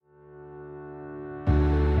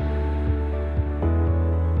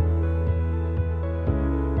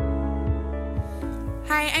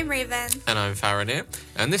Hi, I'm Raven. And I'm Farron,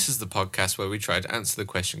 and this is the podcast where we try to answer the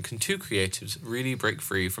question, can two creatives really break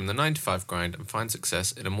free from the 9-to-5 grind and find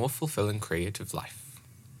success in a more fulfilling creative life?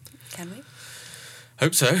 Can we?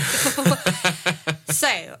 Hope so.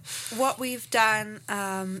 So, what we've done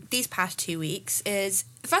these past 2 weeks is,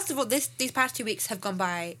 first of all, these past 2 weeks have gone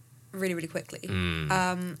by really, really quickly.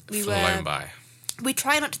 Flown by. We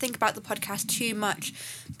try not to think about the podcast too much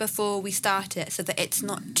before we start it so that it's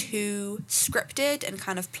not too scripted and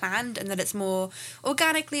kind of planned, and that it's more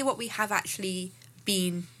organically what we have actually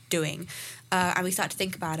been doing. And we started to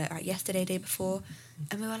think about it yesterday, day before,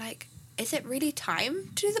 and we were like, is it really time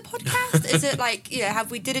to do the podcast? Is it like,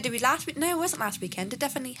 did we last week? No, it wasn't last weekend. It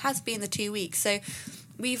definitely has been the 2 weeks. So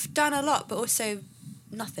we've done a lot, but also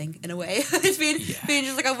nothing in a way. It's been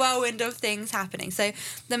just like a whirlwind of things happening. So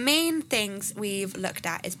the main things we've looked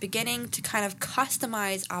at is beginning to kind of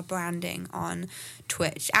customize our branding on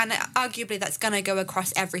Twitch, and arguably that's going to go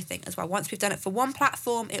across everything as well. Once we've done it for one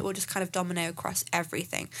platform, it will just kind of domino across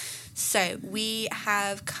everything. So we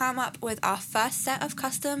have come up with our first set of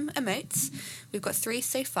custom emotes. We've got 3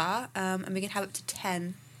 so far, and we're going to have up to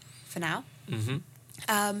 10 for now.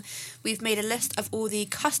 We've made a list of all the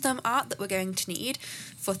custom art that we're going to need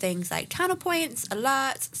for things like channel points,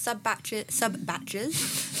 alerts, sub batches,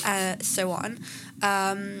 so on.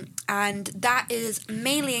 And that is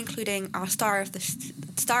mainly including our star of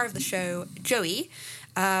the show, Joey.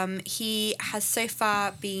 He has so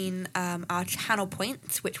far been our channel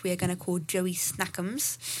points, which we are going to call Joey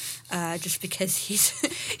Snackums, just because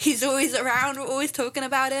he's always around. We're always talking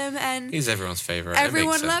about him, and he's everyone's favourite.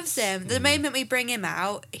 Everyone loves him. The moment we bring him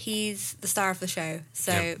out, he's the star of the show.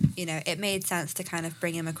 So it made sense to kind of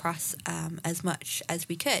bring him across as much as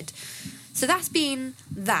we could. So that's been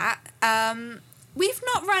that. We've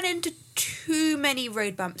not run into too many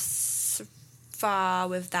road bumps far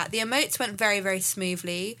with that. The emotes went very, very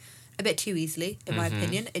smoothly, a bit too easily, in my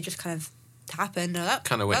opinion. It just kind of happened.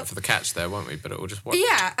 Kind of went for the catch there, weren't we? But it all just worked.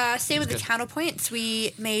 Yeah, same with the channel points.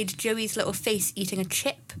 We made Joey's little face eating a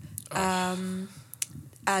chip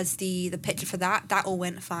as the picture for that. That all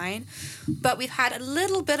went fine. But we've had a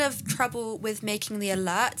little bit of trouble with making the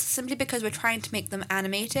alerts, simply because we're trying to make them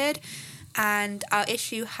animated, and our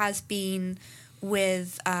issue has been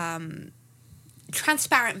with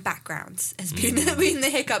transparent backgrounds has been the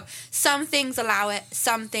hiccup. Some things allow it,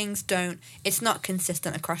 some things don't. It's not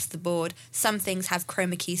consistent across the board. Some things have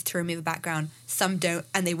chroma keys to remove a background, some don't,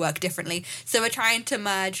 and they work differently. So we're trying to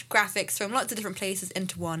merge graphics from lots of different places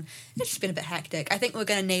into one. It's just been a bit hectic. I think we're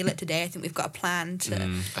going to nail it today. I think we've got a plan to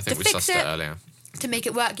I think we fix sussed it earlier. To make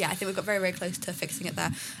it work. Yeah, I think we got very, very close to fixing it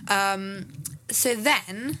there. So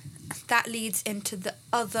then that leads into the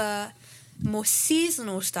other more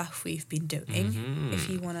seasonal stuff we've been doing, if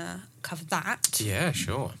you want to cover that. Yeah,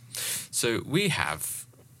 sure. So we have,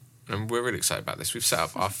 and we're really excited about this, we've set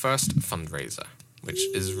up our first fundraiser, which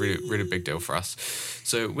is a really, really big deal for us.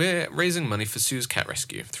 So we're raising money for Sue's cat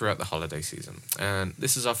rescue throughout the holiday season. And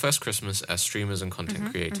this is our first Christmas as streamers and content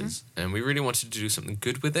creators. And we really wanted to do something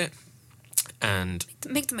good with it. And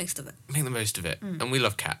make the most of it. And we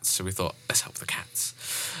love cats, so we thought, let's help the cats.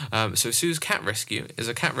 So Sue's Cat Rescue is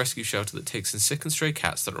a cat rescue shelter that takes in sick and stray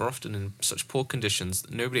cats that are often in such poor conditions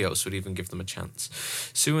that nobody else would even give them a chance.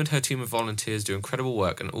 Sue and her team of volunteers do incredible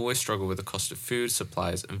work and always struggle with the cost of food,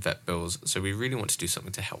 supplies and vet bills, so we really want to do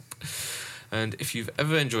something to help. And if you've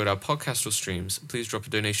ever enjoyed our podcast or streams, please drop a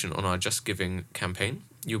donation on our Just Giving campaign.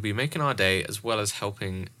 You'll be making our day, as well as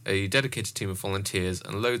helping a dedicated team of volunteers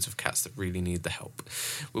and loads of cats that really need the help.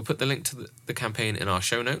 We'll put the link to the campaign in our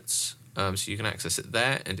show notes, so you can access it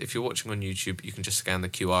there. And if you're watching on YouTube, you can just scan the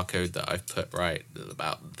QR code that I've put right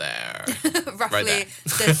about there. Roughly right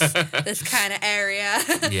there. this kind of area.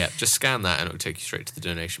 Yeah, just scan that and it'll take you straight to the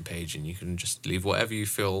donation page, and you can just leave whatever you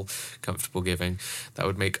feel comfortable giving. That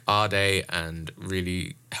would make our day and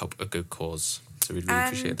really help a good cause. So we'd really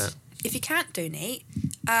appreciate that. If you can't donate,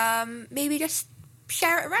 maybe just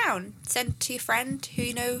share it around. Send it to your friend who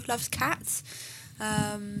you know loves cats.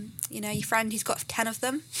 Your friend who's got 10 of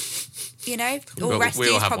them. Or rescues.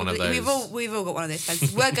 We all have probably. One of those. We've all got one of those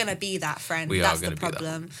friends. We're gonna be that friend. That's the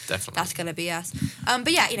problem. Definitely. That's gonna be us.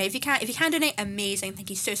 But yeah, if you can donate, amazing. Thank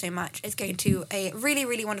you so much. It's going to a really,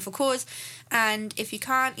 really wonderful cause. And if you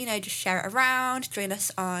can't, just share it around. Join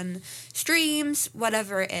us on streams,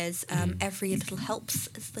 whatever it is. Every little helps,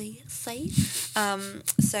 as they say.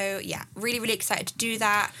 So yeah, really, really excited to do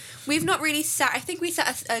that. We've not really set. I think we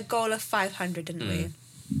set a goal of 500, didn't we?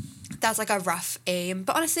 That's like a rough aim.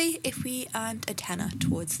 But honestly, if we earned a tenner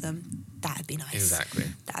towards them, that'd be nice. Exactly.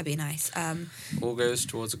 That'd be nice. All goes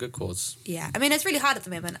towards a good cause. Yeah. I mean, it's really hard at the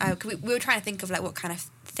moment. We were trying to think of like what kind of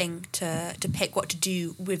thing to pick what to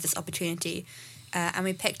do with this opportunity. And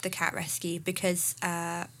we picked the cat rescue because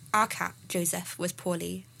our cat, Joseph, was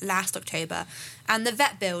poorly last October, and the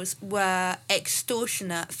vet bills were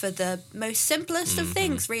extortionate for the most simplest of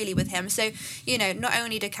things, really, with him. So, you know, not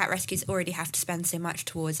only do cat rescues already have to spend so much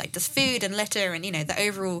towards, like, just food and litter and, you know, the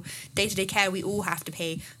overall day-to-day care we all have to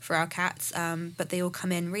pay for our cats, but they all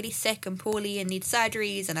come in really sick and poorly and need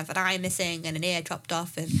surgeries and have an eye missing and an ear chopped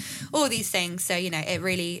off and all these things. So, you know, it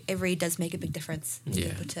really does make a big difference to be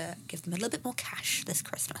able to give them a little bit more cash this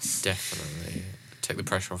Christmas. Definitely. Take the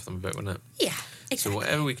pressure off them a bit, wouldn't it? Yeah, exactly. So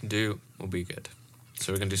whatever we can do will be good.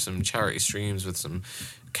 So we're going to do some charity streams with some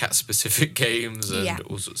cat-specific games and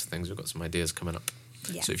all sorts of things. We've got some ideas coming up.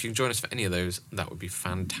 Yeah. So if you can join us for any of those, that would be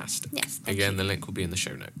fantastic. Yes, Again, the link will be in the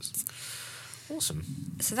show notes. Awesome.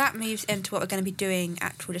 So that moves into what we're going to be doing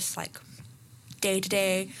actual just like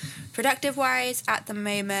day-to-day productive-wise at the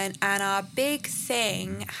moment, and our big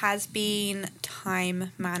thing has been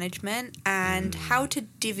time management and how to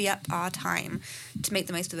divvy up our time to make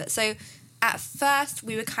the most of it. So at first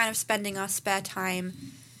we were kind of spending our spare time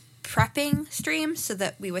prepping streams so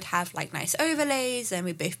that we would have like nice overlays and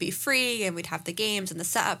we'd both be free and we'd have the games and the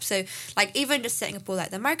setup. So like even just setting up all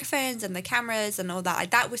like the microphones and the cameras and all that,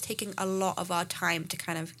 like that was taking a lot of our time to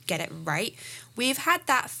kind of get it right. We've had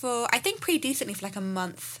that for I think pretty decently for like a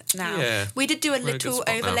month now. Yeah, we did do a little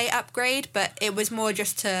overlay upgrade, but it was more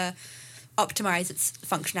just to optimize its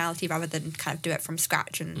functionality rather than kind of do it from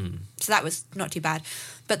scratch, and so that was not too bad.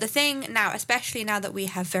 But the thing now, especially now that we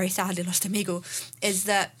have very sadly lost Omegle, is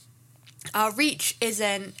that our reach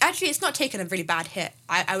isn't... Actually, it's not taken a really bad hit.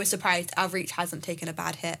 I was surprised our reach hasn't taken a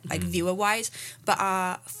bad hit, like viewer-wise. But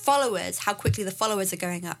our followers, how quickly the followers are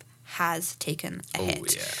going up, has taken a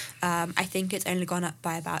hit. Yeah. I think it's only gone up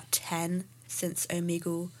by about 10 since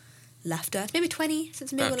Omegle left us. Maybe 20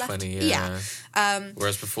 since Omegle left. 20, yeah.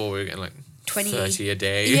 Whereas before we were getting like 20, 30 a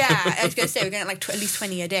day. Yeah, I was going to say we're getting like at least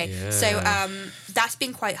 20 a day. Yeah. So that's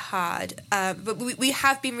been quite hard. But we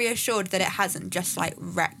have been reassured that it hasn't just like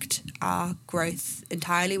wrecked our growth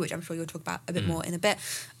entirely, which I'm sure you'll talk about a bit more in a bit.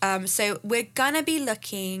 So we're going to be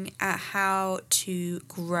looking at how to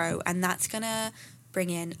grow, and that's going to bring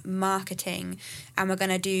in marketing, and we're going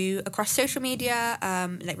to do across social media,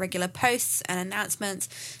 like regular posts and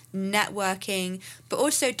announcements, networking, but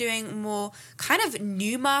also doing more kind of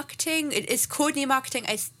new marketing. It's called new marketing.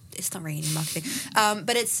 It's not really new marketing,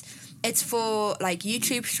 but it's for like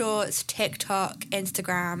YouTube Shorts, TikTok,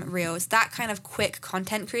 Instagram Reels, that kind of quick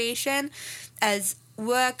content creation, as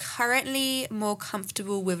we're currently more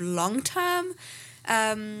comfortable with long form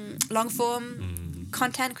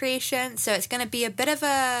content creation. So it's going to be a bit of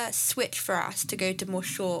a switch for us to go to more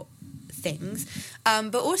short things,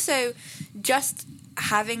 but also just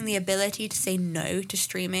having the ability to say no to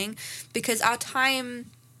streaming, because our time,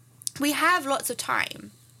 we have lots of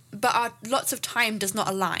time, but our lots of time does not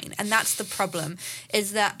align, and that's the problem,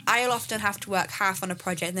 is that I'll often have to work half on a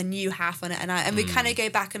project and then you half on it, and we kind of go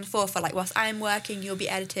back and forth for like, whilst I'm working you'll be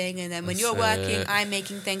editing, and then when you're working I'm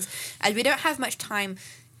making things, and we don't have much time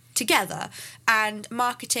together. And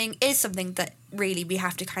marketing is something that really we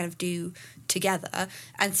have to kind of do together,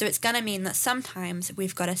 and so it's going to mean that sometimes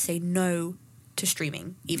we've got to say no to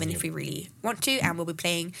streaming, even if we really want to, and we'll be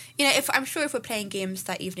playing, you know, if we're playing games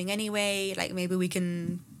that evening anyway, like maybe we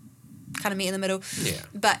can kind of meet in the middle. Yeah.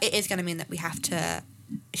 But it is going to mean that we have to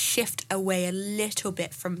shift away a little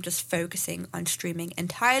bit from just focusing on streaming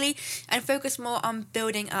entirely and focus more on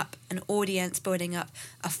building up an audience, building up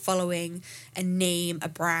a following, a name, a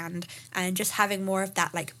brand, and just having more of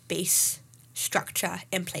that like base structure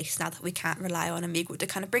in place now that we can't rely on Omegle to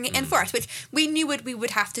kind of bring it in for us, which we knew we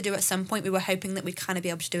would have to do at some point. We were hoping that we'd kind of be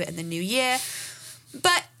able to do it in the new year,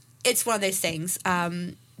 but it's one of those things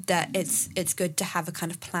that it's good to have a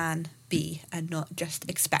kind of plan B and not just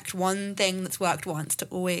expect one thing that's worked once to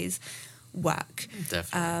always work.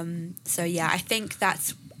 Definitely. So yeah, I think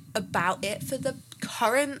that's about it for the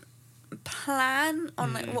current plan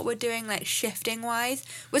on like what we're doing, like shifting wise.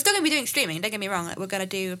 We're still gonna be doing streaming, don't get me wrong, like we're gonna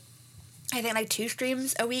do I think like 2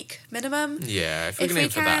 streams a week minimum. Yeah, if we can aim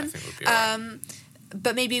for that, I think we'll be alright.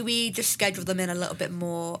 But maybe we just schedule them in a little bit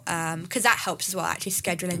more, because that helps as well, actually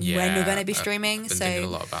scheduling when you're going to be streaming. I've been thinking a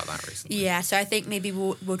lot about that recently. Yeah, so I think maybe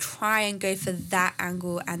we'll try and go for that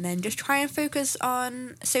angle, and then just try and focus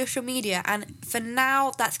on social media. And for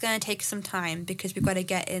now, that's going to take some time, because we've got to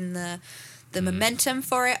get in the momentum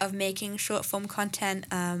for it of making short form content.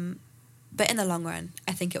 But in the long run,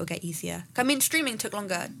 I think it will get easier. I mean, streaming took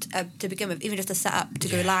longer to begin with. Even just the setup to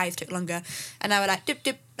go live took longer. And now we're like,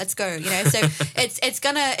 dip, let's go. You know, so it's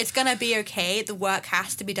gonna be okay. The work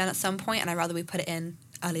has to be done at some point, and I'd rather we put it in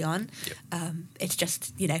early on. Yep. It's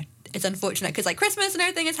just, it's unfortunate because like Christmas and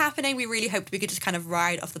everything is happening. We really hoped we could just kind of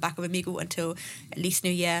ride off the back of Omegle until at least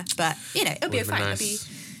New Year. But, it'll be fine. Nice.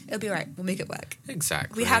 It'll be all right. We'll make it work.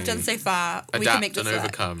 Exactly. We have done so far. We can make this and work.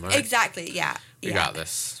 overcome, right? Exactly, yeah. We got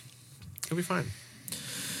this. It'll be fine.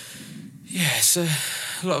 Yeah, it's a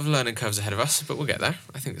lot of learning curves ahead of us, but we'll get there.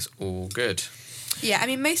 I think it's all good. Yeah, I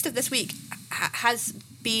mean, most of this week most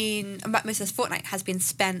of this fortnight has been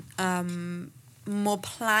spent more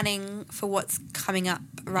planning for what's coming up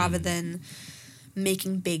rather than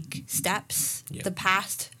making big steps. Yeah. The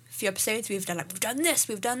past few episodes we've done this,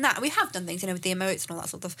 we've done that. We have done things, with the emotes and all that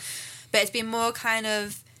sort of stuff. But it's been more kind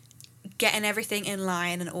of getting everything in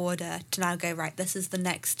line and order to now go, right, this is the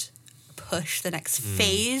next push, the next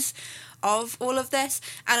phase of all of this.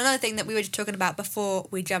 And another thing that we were just talking about before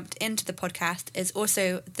we jumped into the podcast is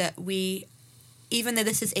also that even though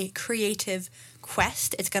this is a creative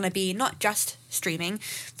quest, it's going to be not just streaming.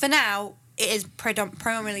 For now, it is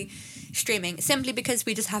primarily streaming, simply because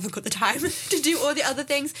we just haven't got the time to do all the other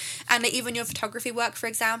things. And even your photography work, for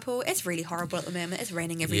example, it's really horrible at the moment. It's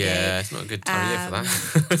raining every day. Yeah, it's not a good time of year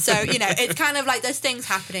for that. So, it's kind of like there's things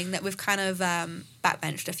happening that we've kind of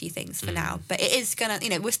backbenched a few things for now. But it is going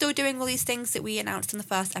to, we're still doing all these things that we announced in the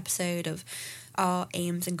first episode of our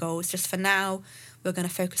aims and goals. Just for now, we're going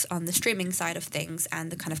to focus on the streaming side of things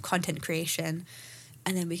and the kind of content creation.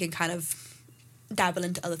 And then we can kind of dabble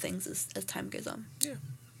into other things as time goes on. Yeah.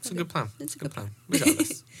 It's a good plan. It's a good plan. We got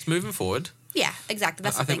this. It's moving forward. Yeah, exactly.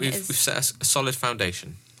 That's I the think thing. we've set a solid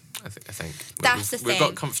foundation. I think. That's the thing. We've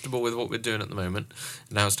got comfortable with what we're doing at the moment.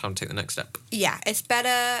 Now it's time to take the next step. Yeah, it's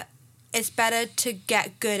better to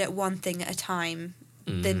get good at one thing at a time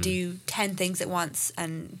than do 10 things at once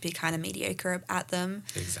and be kind of mediocre at them.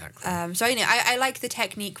 Exactly. So I like the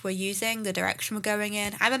technique we're using, the direction we're going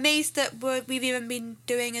in. I'm amazed that we've even been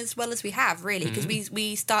doing as well as we have, really, because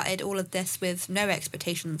we started all of this with no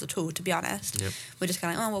expectations at all, to be honest. Yep. We're just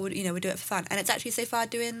kind of like, we'll do it for fun. And it's actually so far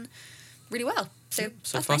doing really well. So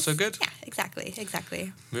far, nice. so good. Yeah,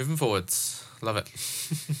 exactly. Moving forwards. Love it.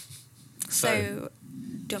 So,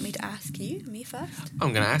 do you want me to ask me first?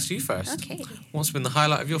 I'm going to ask you first. Okay. What's been the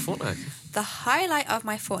highlight of your fortnight? The highlight of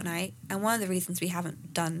my fortnight, and one of the reasons we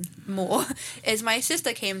haven't done more, is my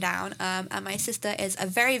sister came down, and my sister is a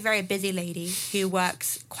very, very busy lady who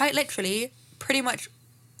works quite literally pretty much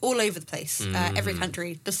all over the place, every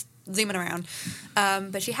country, just zooming around.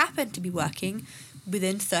 But she happened to be working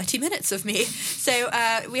within 30 minutes of me. So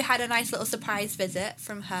we had a nice little surprise visit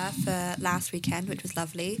from her for last weekend, which was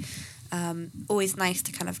lovely. Always nice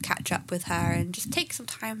to kind of catch up with her and just take some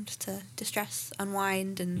time just to distress,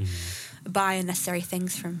 unwind, and buy unnecessary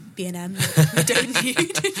things from B&M that we don't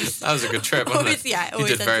need. That was a good trip, wasn't it? Yeah, you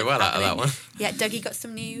did very well out of that one. Yeah, Dougie got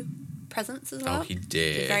some new presents as well. Oh, he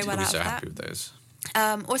did. Very well He'll be out so of happy that. with those.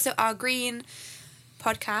 Also, our green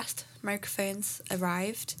podcast microphones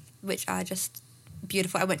arrived, which are just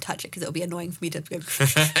beautiful. I won't touch it because it'll be annoying for me to go.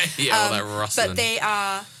 Yeah, all that rustling. But they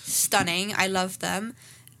are stunning. I love them.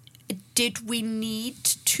 Did we need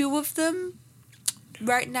 2 of them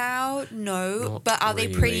right now? No. Not but are they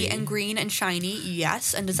pretty really. and green and shiny?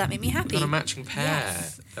 Yes. And does that make me happy? We've got a matching pair.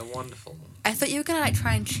 Yes. They're wonderful. I thought you were going to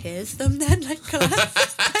try and cheers them then. Like no.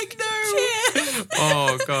 Cheers.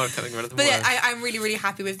 Oh, God. Can't think of anything But yeah, worse. I'm really, really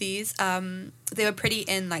happy with these. They were pretty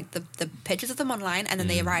in like the pictures of them online, and then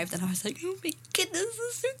they arrived, and I was like, oh my goodness, this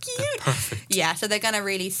is so cute. Perfect. Yeah, so they're going to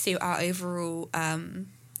really suit our overall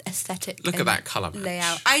aesthetic. Look at that colour match.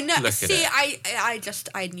 Layout. I know. Look See, at it.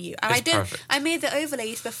 I knew. And It's perfect. I made the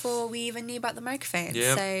overlays before we even knew about the microphones.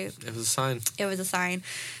 Yeah, So it was a sign. it was a sign.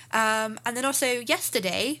 And then also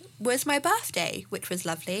yesterday was my birthday, which was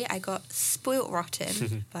lovely. I got spoilt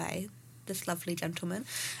rotten by this lovely gentleman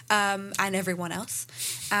and everyone else.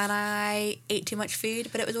 And I ate too much food,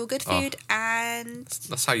 but it was all good food. And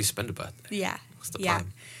That's how you spend a birthday. yeah. That's the yeah.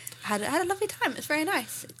 plan. I had a lovely time. It was very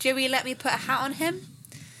nice. Joey let me put a hat on him.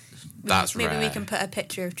 That's Maybe we rare. can put a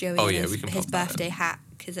picture of Joey Oh, in yeah, his, we can his pop that birthday hat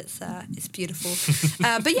because it's beautiful.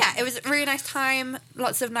 But yeah, it was a really nice time.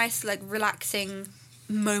 Lots of nice like relaxing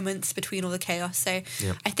moments between all the chaos. So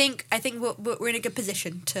Yep. I think we're in a good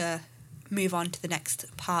position to move on to the next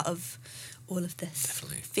part of all of this.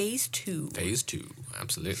 Definitely. Phase 2. Phase 2.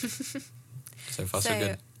 Absolutely. So far, so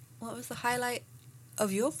good. What was the highlight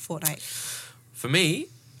of your fortnight? For me,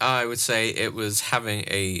 I would say it was having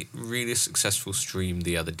a really successful stream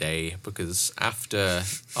the other day, because after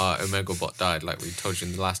our Omega bot died, like we told you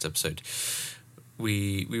in the last episode,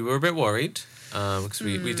 we were a bit worried because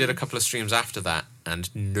we did a couple of streams after that and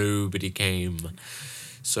nobody came.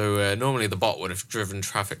 So normally the bot would have driven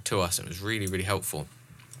traffic to us, and it was really, really helpful.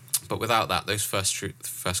 But without that, those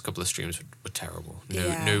first couple of streams were terrible.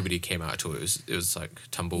 Nobody came out at all. It was like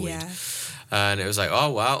tumbleweed. Yeah. And it was like, oh,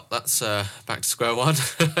 well, that's back to square one.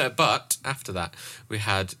 But after that, we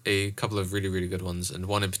had a couple of really, really good ones. And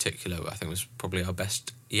one in particular, I think was probably our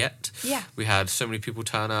best yet. Yeah. We had so many people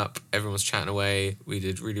turn up. Everyone was chatting away. We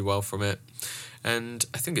did really well from it. And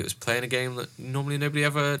I think it was playing a game that normally nobody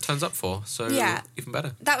ever turns up for. So even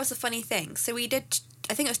better. That was the funny thing. So we did,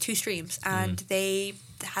 I think it was 2 streams, and they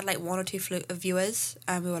had like 1 or 2 of viewers.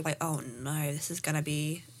 And we were like, oh no, this is going to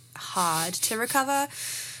be hard to recover.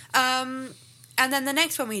 And then the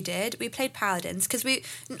next one we did, we played Paladins, because when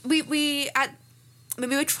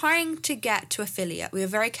we were trying to get to affiliate, we were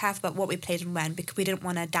very careful about what we played and when, because we didn't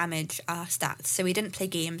want to damage our stats. So we didn't play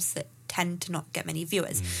games that tend to not get many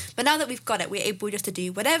viewers. But now that we've got it, we're able just to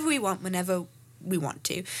do whatever we want whenever we want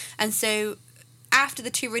to. And so after the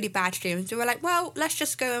 2 really bad streams, we were like, well, let's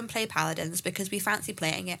just go and play Paladins because we fancy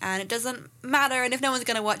playing it and it doesn't matter, and if no one's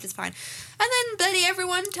going to watch, it's fine. And then bloody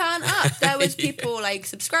everyone turned up. There was people like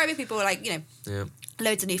subscribing, people like,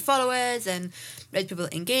 loads of new followers and loads of people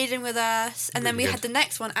engaging with us. And then we had the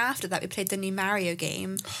next one after that. We played the new Mario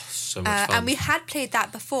game. Oh, so much fun. And we had played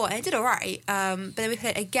that before and it did all right. But then we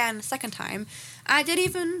played it again the second time and I did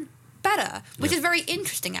even better, which is very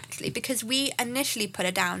interesting actually, because we initially put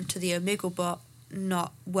it down to the Omegle bot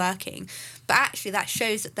not working, but actually that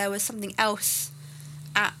shows that there was something else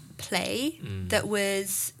at play that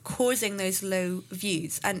was causing those low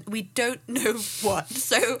views, and we don't know what.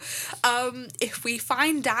 So if we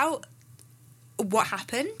find out what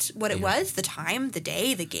happened, what it was, the time, the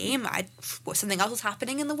day, the game, what something else was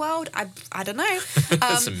happening in the world, I don't know.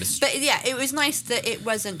 But yeah, it was nice that it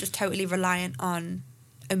wasn't just totally reliant on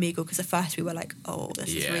Omegle, because at first we were like, oh,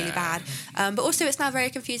 this is really bad. But also it's now very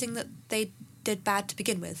confusing that they did bad to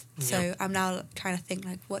begin with. So I'm now trying to think,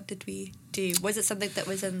 like, what did we do? Was it something that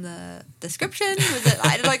was in the description? Was it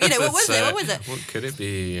like, what was it? What was it? What could it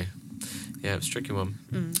be? Yeah, it was a tricky one.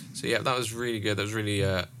 So yeah, that was really good. That was really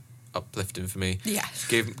uplifting for me. Yeah.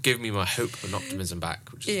 Gave me my hope and optimism back,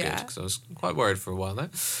 which is good, because I was quite worried for a while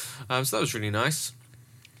there. So that was really nice.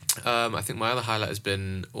 I think my other highlight has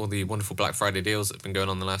been all the wonderful Black Friday deals that have been going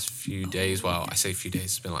on the last few days. Well, I say few days,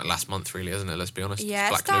 it's been like last month really, isn't it? Let's be honest. Yeah,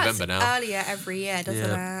 it's Black November now. Earlier every year,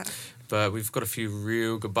 doesn't it? But we've got a few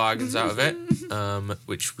real good bargains out of it,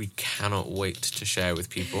 which we cannot wait to share with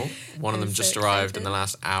people. One of them just arrived in the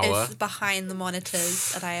last hour. It's behind the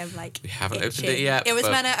monitors, and I am like, we haven't opened it yet. It was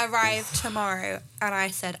meant to arrive tomorrow, and I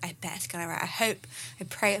said, I bet it's going to arrive. I hope, I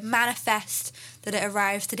pray, manifest that it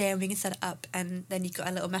arrives today and we can set it up. And then you got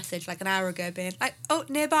a little message like an hour ago being like, oh,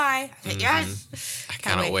 nearby. I was like, yes! I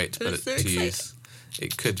cannot wait to put it to use.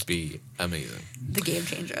 It could be amazing. The game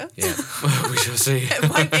changer. Yeah, we shall see.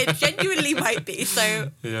 It genuinely might be. So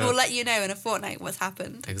we'll let you know in a fortnight what's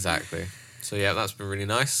happened. Exactly. So yeah, that's been really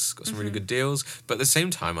nice. Got some really good deals. But at the same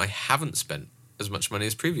time, I haven't spent as much money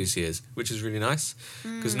as previous years, which is really nice.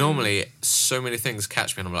 Because normally, so many things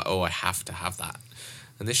catch me and I'm like, oh, I have to have that.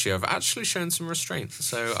 And this year, I've actually shown some restraint.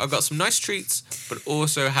 So I've got some nice treats, but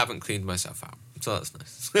also haven't cleaned myself out. So that's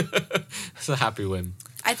nice. It's a happy win.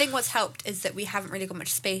 I think what's helped is that we haven't really got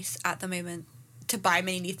much space at the moment to buy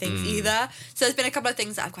many new things either. So there's been a couple of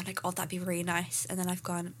things that I've gone like, oh, that'd be really nice. And then I've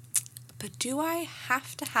gone, but do I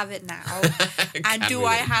have to have it now? And do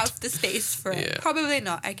I have the space for it? Yeah. Probably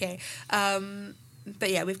not. Okay.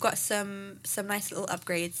 But yeah, we've got some nice little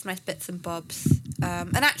upgrades, nice bits and bobs.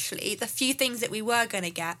 And actually, the few things that we were going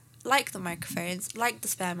to get, like the microphones, like the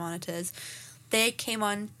spare monitors, they came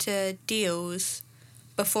on to deals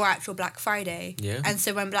before actual Black Friday. Yeah. And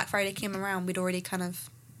so when Black Friday came around, we'd already kind of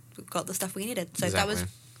got the stuff we needed. So that was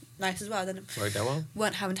nice as well. Then worked out well.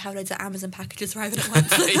 Weren't having to have loads of Amazon packages arriving at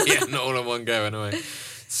once. Yeah, not all in one go anyway.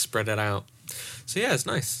 Spread it out. So yeah, it's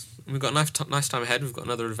nice. We've got a nice time ahead. We've got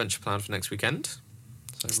another adventure planned for next weekend.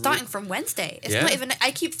 So starting from Wednesday. It's not even...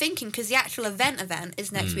 I keep thinking, because the actual event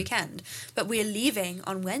is next weekend, but we're leaving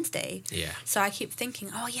on Wednesday. Yeah. So I keep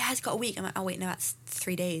thinking, oh yeah, it's got a week. I'm like, oh wait, no, that's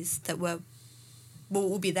 3 days that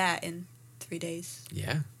we'll be there in 3 days.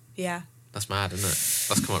 Yeah. Yeah. That's mad, isn't it?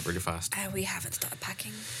 That's come up really fast. We haven't started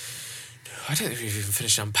packing. I don't think we've even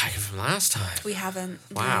finished unpacking from last time. We haven't.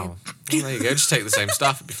 Wow. No. Well, there you go. Just take the same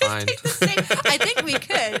stuff. It'd be fine. I think we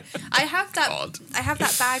could. I have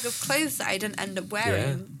that bag of clothes that I didn't end up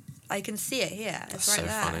wearing. Yeah. I can see it here. It's That's right so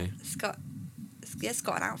there. Funny. It's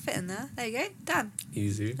got an outfit in there. There you go. Done.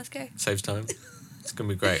 Easy. Let's go. Saves time. It's going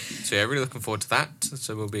to be great. So yeah, really looking forward to that.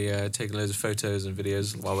 So we'll be taking loads of photos and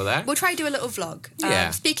videos while we're there. We'll try to do a little vlog.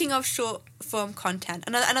 Yeah. Speaking of short form content,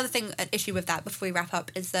 another thing, an issue with that before we wrap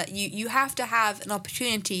up, is that you have to have an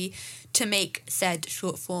opportunity to make said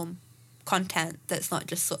short form content that's not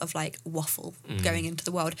just sort of like waffle going into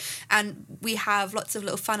the world. And we have lots of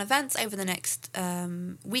little fun events over the next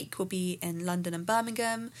week. We'll be in London and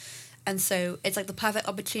Birmingham. And so it's like the perfect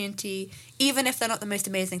opportunity. Even if they're not the most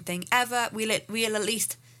amazing thing ever, we'll at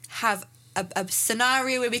least have a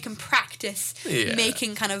scenario where we can practice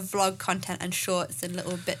making kind of vlog content and shorts and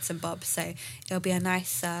little bits and bobs. So it'll be a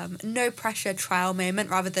nice, no pressure trial moment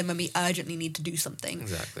rather than when we urgently need to do something.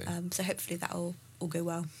 Exactly. So hopefully that'll all go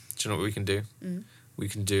well. Do you know what we can do? We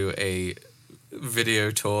can do a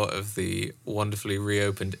video tour of the wonderfully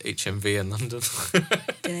reopened HMV in London.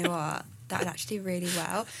 Do you know what? That would actually do really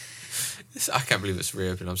well. I can't believe it's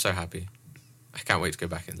reopened. I'm so happy. I can't wait to go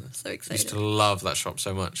back in there. So I excited. used to love that shop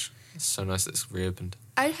so much. It's so nice that it's reopened.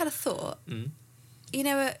 I had a thought. You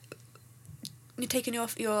know, you're taking your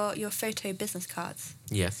photo business cards.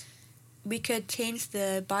 Yes. We could change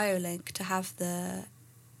the bio link to have the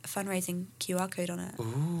fundraising QR code on it.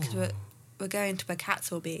 Because we're going to where cats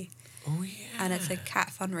will be. Oh, yeah. And it's a cat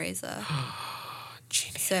fundraiser.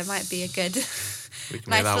 Genius. So it might be a good We can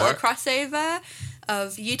nice make that little work. crossover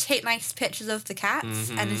of you take nice pictures of the cats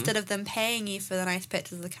and instead of them paying you for the nice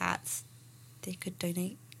pictures of the cats, they could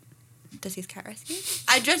donate to these cat rescues.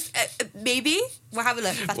 I just, maybe, we'll have a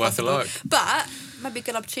look if that's Worth a possible. look. But it might be a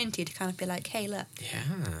good opportunity to kind of be like, hey, look, Yeah.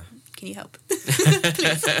 can you help?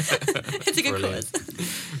 Please. It's a good Brilliant.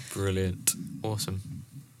 cause. Brilliant. Awesome.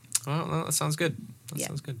 Well, that sounds good. That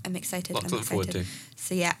sounds good. I'm excited. Lot to look forward to.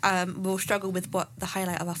 So yeah, we'll struggle with what the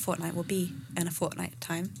highlight of our fortnight will be in a fortnight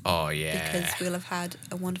time. Oh, yeah. Because we'll have had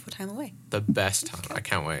a wonderful time away. The best time. I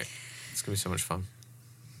can't wait. It's going to be so much fun.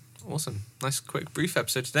 Awesome. Nice, quick, brief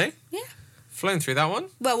episode today. Yeah. Flown through that one.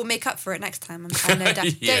 Well, we'll make up for it next time. I know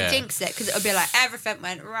that. Yeah. Don't jinx it, because it'll be like, everything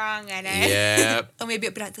went wrong, I know. Yeah. Or maybe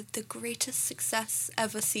it'll be like the greatest success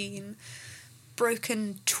ever seen.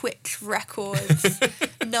 Broken Twitch records.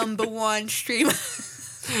 #1 streamer.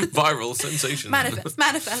 Viral sensation. Manifest.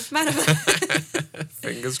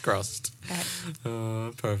 Fingers crossed. Right.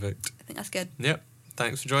 Perfect. I think that's good. Yep.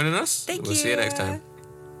 Thanks for joining us. Thank We'll you. see you next time.